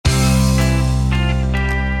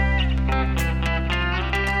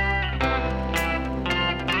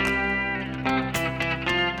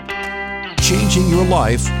changing your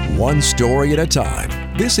life one story at a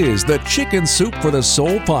time. This is the Chicken Soup for the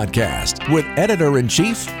Soul podcast with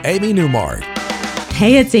Editor-in-Chief Amy Newmark.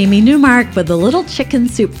 Hey, it's Amy Newmark with a little Chicken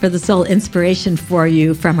Soup for the Soul inspiration for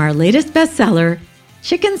you from our latest bestseller,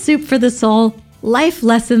 Chicken Soup for the Soul, Life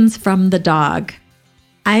Lessons from the Dog.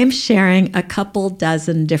 I am sharing a couple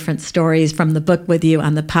dozen different stories from the book with you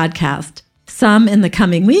on the podcast, some in the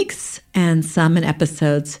coming weeks and some in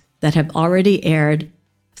episodes that have already aired.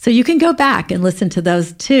 So you can go back and listen to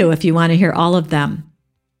those too if you want to hear all of them.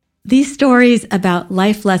 These stories about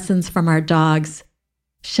life lessons from our dogs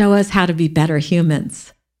show us how to be better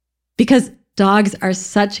humans, because dogs are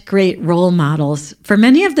such great role models for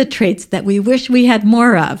many of the traits that we wish we had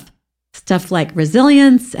more of. Stuff like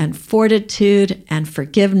resilience and fortitude and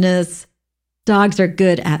forgiveness. Dogs are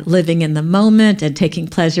good at living in the moment and taking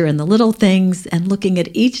pleasure in the little things and looking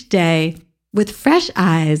at each day with fresh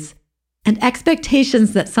eyes and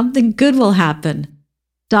expectations that something good will happen.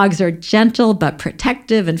 Dogs are gentle but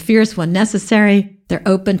protective and fierce when necessary. They're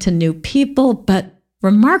open to new people, but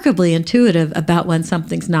remarkably intuitive about when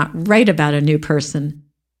something's not right about a new person.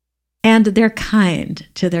 And they're kind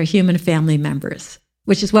to their human family members,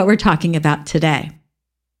 which is what we're talking about today.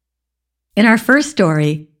 In our first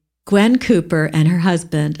story, Gwen Cooper and her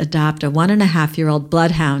husband adopt a 1.5-year-old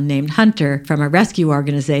bloodhound named Hunter from a rescue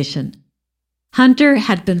organization. Hunter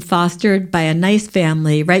had been fostered by a nice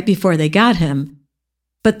family right before they got him,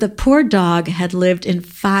 but the poor dog had lived in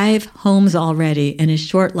 5 homes already in his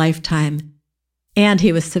short lifetime, and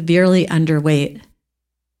he was severely underweight.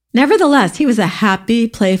 Nevertheless, he was a happy,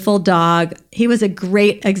 playful dog. He was a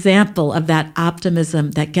great example of that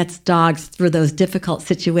optimism that gets dogs through those difficult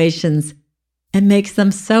situations and makes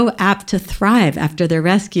them so apt to thrive after they're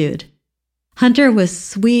rescued. Hunter was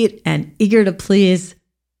sweet and eager to please,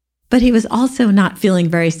 but he was also not feeling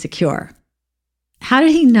very secure. How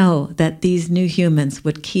did he know that these new humans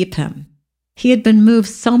would keep him? He had been moved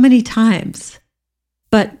so many times.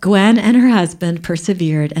 But Gwen and her husband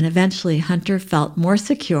persevered, and eventually Hunter felt more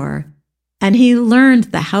secure, and he learned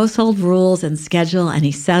the household rules and schedule, and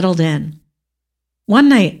he settled in. One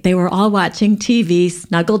night, they were all watching TV,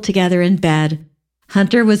 snuggled together in bed.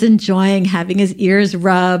 Hunter was enjoying having his ears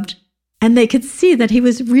rubbed, and they could see that he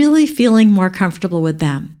was really feeling more comfortable with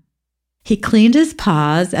them. He cleaned his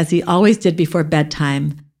paws, as he always did before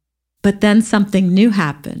bedtime, but then something new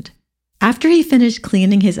happened. After he finished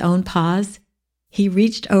cleaning his own paws, he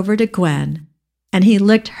reached over to Gwen, and he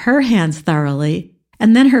licked her hands thoroughly,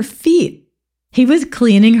 and then her feet. He was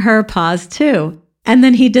cleaning her paws too, and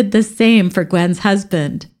then he did the same for Gwen's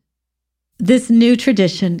husband. This new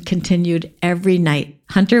tradition continued every night.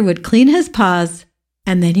 Hunter would clean his paws,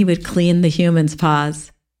 and then he would clean the human's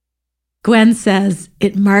paws. Gwen says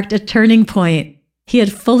it marked a turning point. He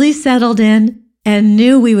had fully settled in and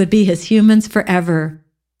knew we would be his humans forever.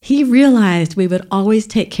 He realized we would always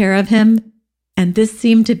take care of him, and this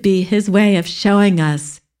seemed to be his way of showing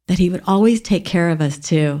us that he would always take care of us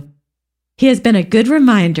too. He has been a good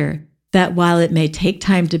reminder that while it may take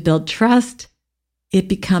time to build trust, it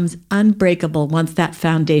becomes unbreakable once that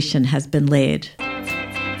foundation has been laid.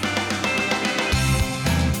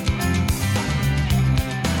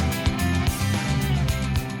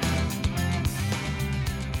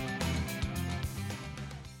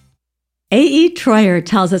 A.E. Troyer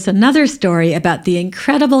tells us another story about the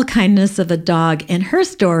incredible kindness of a dog in her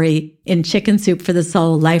story in Chicken Soup for the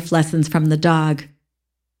Soul, Life Lessons from the Dog.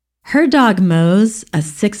 Her dog Mose, a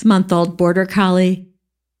 6-month-old border collie,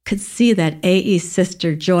 could see that A.E.'s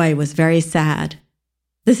sister Joy was very sad.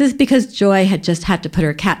 This is because Joy had just had to put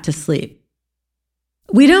her cat to sleep.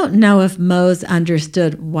 We don't know if Mose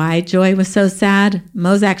understood why Joy was so sad.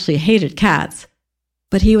 Mose actually hated cats.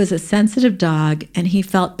 But he was a sensitive dog, and he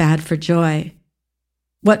felt bad for Joy.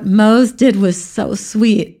 What Mose did was so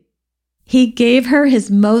sweet. He gave her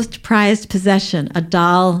his most prized possession, a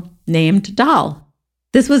doll named Doll.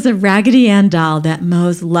 This was a Raggedy Ann doll that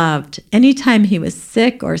Mose loved. Anytime he was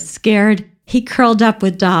sick or scared, he curled up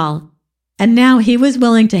with Doll. And now he was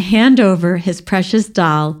willing to hand over his precious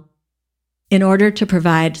doll in order to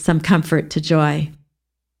provide some comfort to Joy.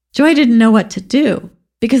 Joy didn't know what to do,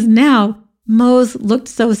 because now Mose looked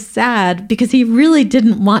so sad because he really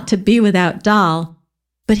didn't want to be without Doll,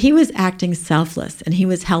 but he was acting selfless and he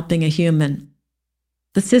was helping a human.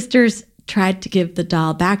 The sisters tried to give the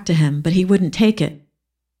doll back to him, but he wouldn't take it.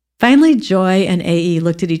 Finally, Joy and A.E.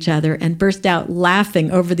 looked at each other and burst out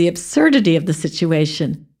laughing over the absurdity of the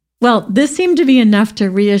situation. Well, this seemed to be enough to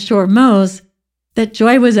reassure Mose that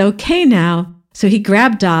Joy was okay now, so he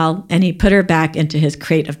grabbed Doll and he put her back into his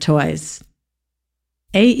crate of toys.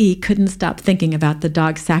 A.E. couldn't stop thinking about the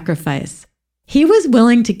dog's sacrifice. He was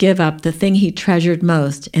willing to give up the thing he treasured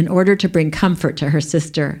most in order to bring comfort to her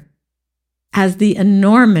sister. As the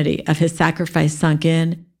enormity of his sacrifice sunk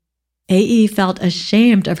in, A.E. felt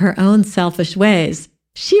ashamed of her own selfish ways.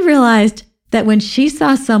 She realized that when she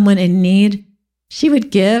saw someone in need, she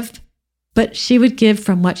would give, but she would give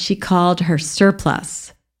from what she called her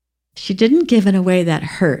surplus. She didn't give in a way that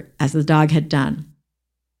hurt, as the dog had done.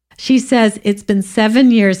 She says it's been 7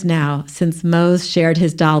 years now since Mose shared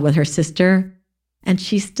his doll with her sister, and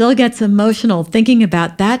she still gets emotional thinking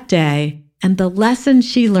about that day and the lesson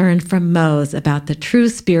she learned from Mose about the true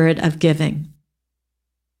spirit of giving.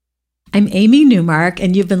 I'm Amy Newmark,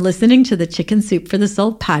 and you've been listening to the Chicken Soup for the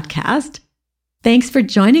Soul podcast. Thanks for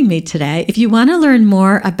joining me today. If you want to learn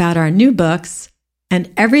more about our new books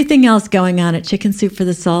and everything else going on at Chicken Soup for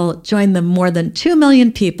the Soul, join the more than 2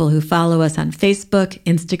 million people who follow us on Facebook,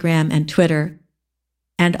 Instagram, and Twitter.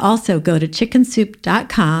 And also go to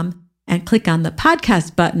chickensoup.com and click on the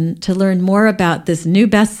podcast button to learn more about this new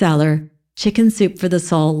bestseller, Chicken Soup for the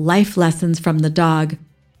Soul, Life Lessons from the Dog.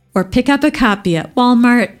 Or pick up a copy at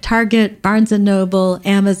Walmart, Target, Barnes & Noble,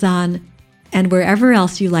 Amazon, and wherever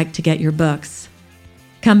else you like to get your books.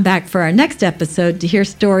 Come back for our next episode to hear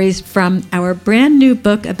stories from our brand new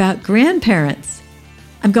book about grandparents.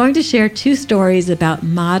 I'm going to share 2 stories about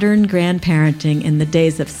modern grandparenting in the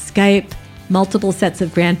days of Skype, multiple sets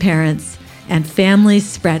of grandparents, and families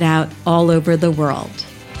spread out all over the world.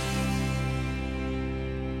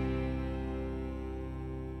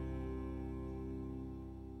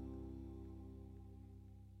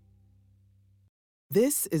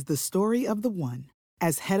 This is the story of the one.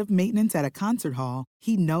 As head of maintenance at a concert hall,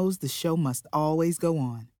 he knows the show must always go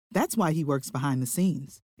on. That's why he works behind the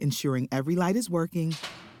scenes, ensuring every light is working,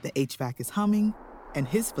 the HVAC is humming, and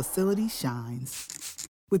his facility shines.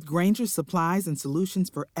 With Grainger's supplies and solutions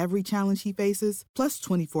for every challenge he faces, plus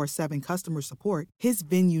 24/7 customer support, his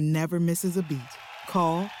venue never misses a beat.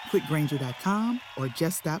 Call quickgrainger.com or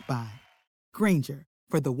just stop by. Grainger,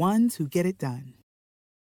 for the ones who get it done.